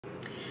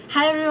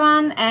Hi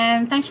everyone,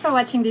 and thank you for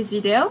watching this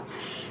video.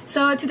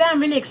 So today I'm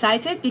really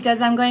excited because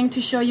I'm going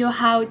to show you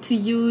how to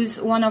use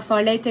one of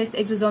our latest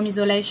exosome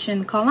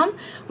isolation column,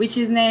 which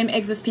is named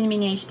Exo-spin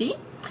Mini HD.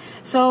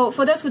 So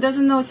for those who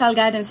doesn't know cell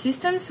guidance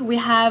systems, we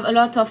have a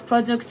lot of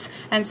products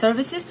and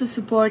services to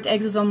support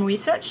exosome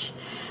research.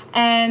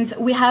 And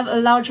we have a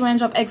large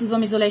range of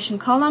exosome isolation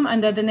column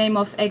under the name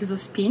of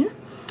Exo-spin.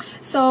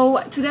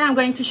 So today I'm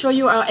going to show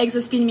you our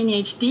Exo-spin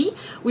Mini HD,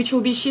 which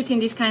will be shipped in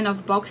these kind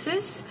of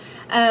boxes.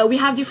 We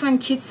have different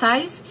kit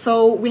size,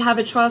 so we have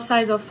a trial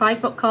size of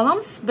 5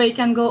 columns, but it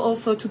can go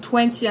also to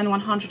 20 and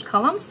 100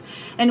 columns.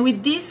 And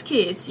with these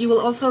kits, you will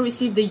also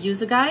receive the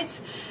user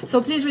guides.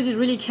 So please read it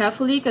really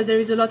carefully because there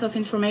is a lot of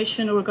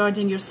information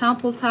regarding your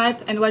sample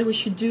type and what we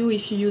should do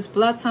if you use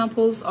blood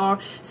samples or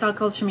cell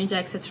culture media,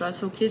 etc.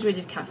 So please read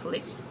it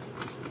carefully.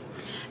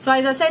 So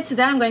as I said,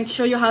 today I'm going to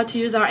show you how to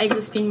use our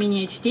Exo-spin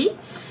Mini HD.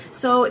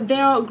 So they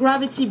are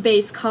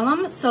gravity-based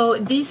columns, so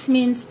this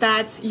means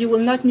that you will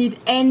not need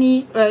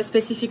any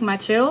specific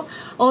material.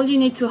 All you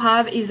need to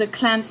have is a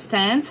clamp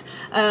stand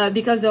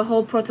because the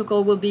whole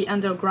protocol will be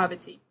under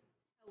gravity.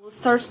 I will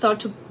start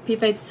to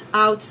pipette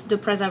out the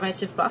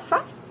preservative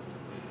buffer,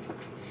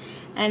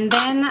 and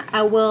then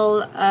I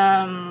will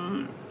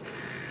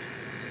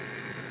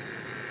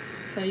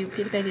so you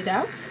pipette it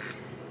out,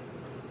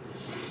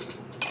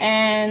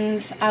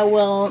 and I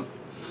will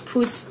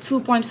put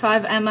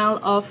 2.5 ml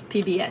of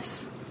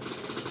PBS,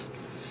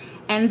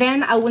 and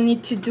then I will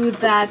need to do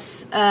that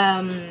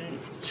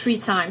 3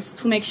 times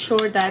to make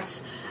sure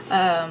that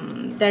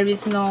there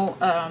is no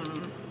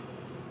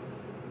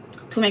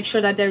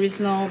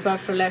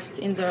buffer left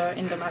in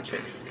the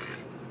matrix.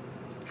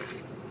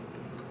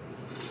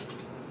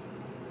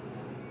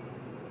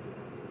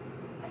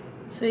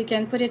 So you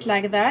can put it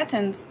like that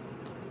and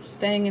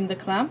staying in the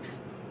clamp,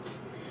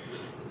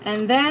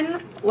 and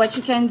then what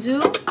you can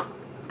do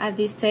at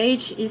this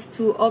stage is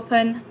to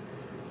open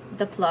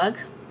the plug,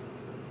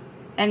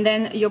 and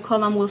then your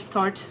column will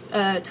start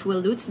to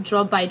elute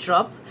drop by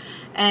drop,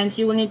 and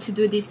you will need to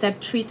do this step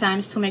 3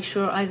 times to make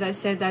sure, as I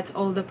said, that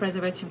all the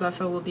preservative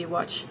buffer will be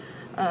washed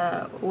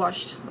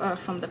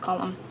from the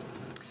column.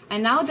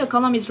 And now the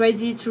column is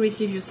ready to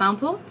receive your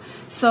sample.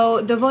 So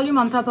the volume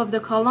on top of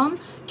the column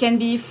can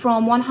be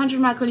from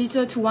 100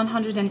 microliter to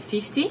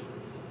 150.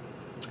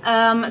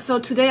 So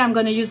today I'm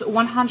going to use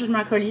 100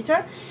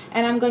 microliter,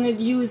 and I'm going to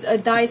use a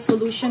dye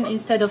solution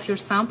instead of your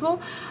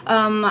sample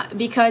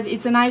because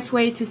it's a nice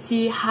way to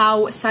see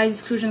how size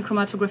exclusion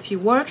chromatography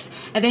works,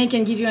 and then it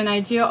can give you an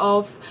idea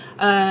of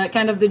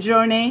kind of the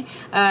journey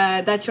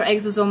that your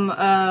exosome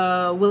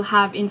will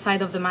have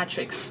inside of the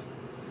matrix.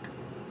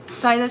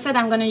 So as I said,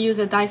 I'm going to use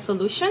a dye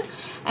solution,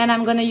 and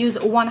I'm going to use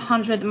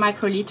 100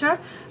 microliter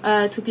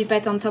to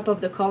pipette on top of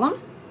the column.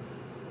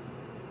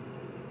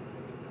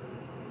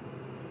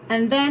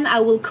 And then I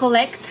will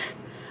collect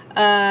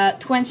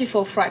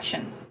 24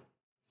 fraction.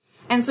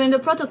 And so in the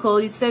protocol,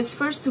 it says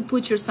first to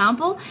put your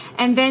sample,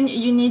 and then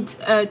you need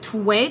to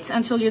wait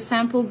until your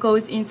sample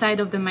goes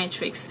inside of the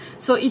matrix.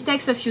 So it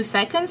takes a few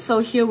seconds, so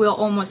here we're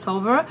almost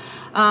over,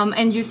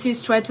 and you see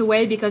straight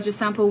away because your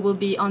sample will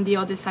be on the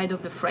other side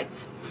of the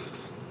fret.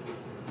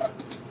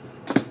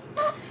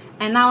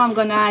 And now I'm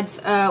gonna add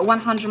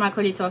 100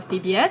 microliter of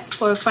PBS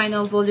for a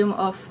final volume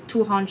of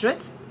 200.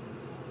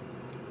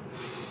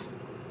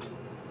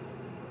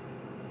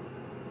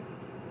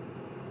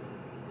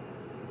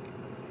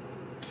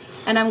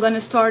 And I'm going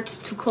to start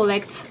to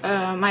collect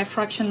my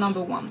fraction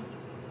number 1.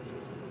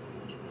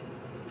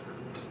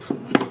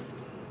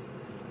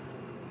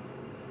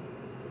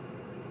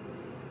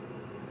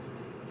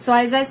 So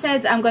as I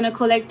said, I'm going to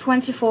collect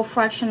 24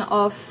 fraction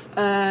of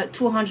 200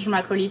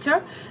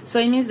 microliter. So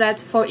it means that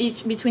for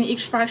between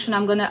each fraction,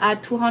 I'm going to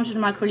add 200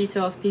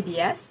 microliter of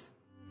PBS.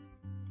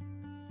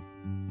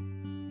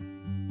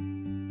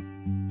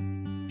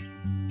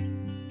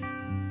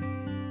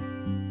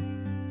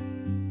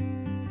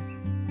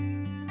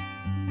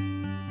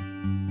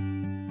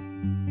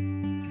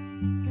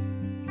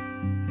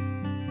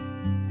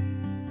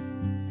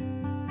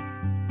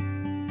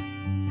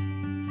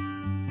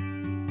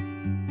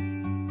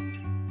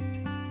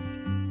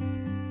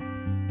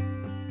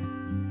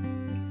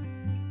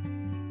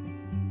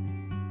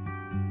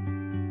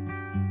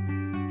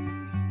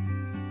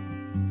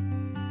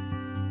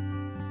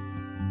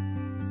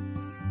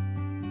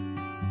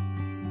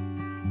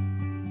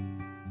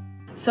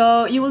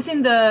 So you will see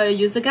in the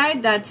user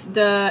guide that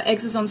the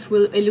exosomes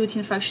will elute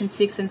in fraction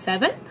 6 and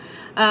 7.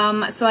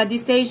 So at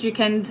this stage you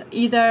can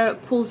either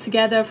pull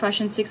together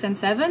fraction 6 and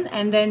 7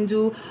 and then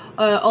do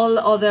all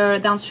other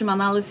downstream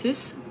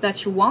analysis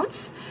that you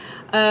want,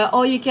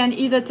 or you can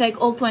either take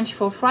all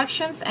 24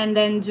 fractions and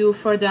then do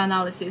further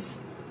analysis.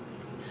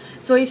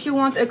 So if you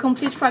want a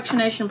complete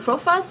fractionation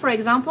profile, for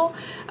example,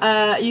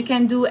 you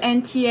can do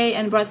NTA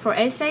and Bradford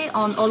assay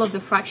on all of the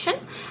fraction,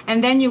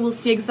 and then you will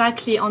see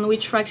exactly on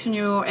which fraction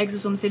your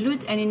exosomes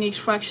elute, and in each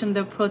fraction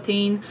the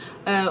protein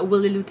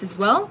will elute as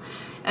well.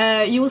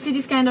 You will see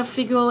this kind of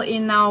figure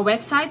in our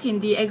website, in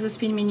the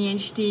Exo-spin Mini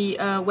HD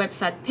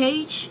website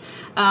page,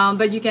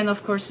 but you can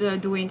of course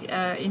do it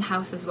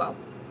in-house as well.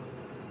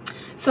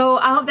 So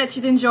I hope that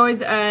you enjoyed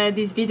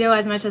this video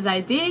as much as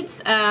I did.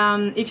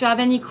 If you have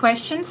any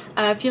questions,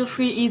 feel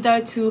free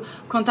either to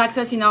contact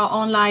us in our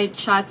online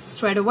chat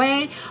straight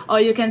away, or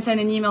you can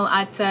send an email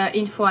at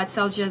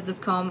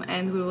info@cellgs.com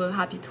and we will be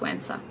happy to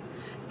answer.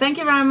 Thank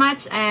you very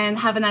much and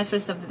have a nice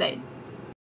rest of the day.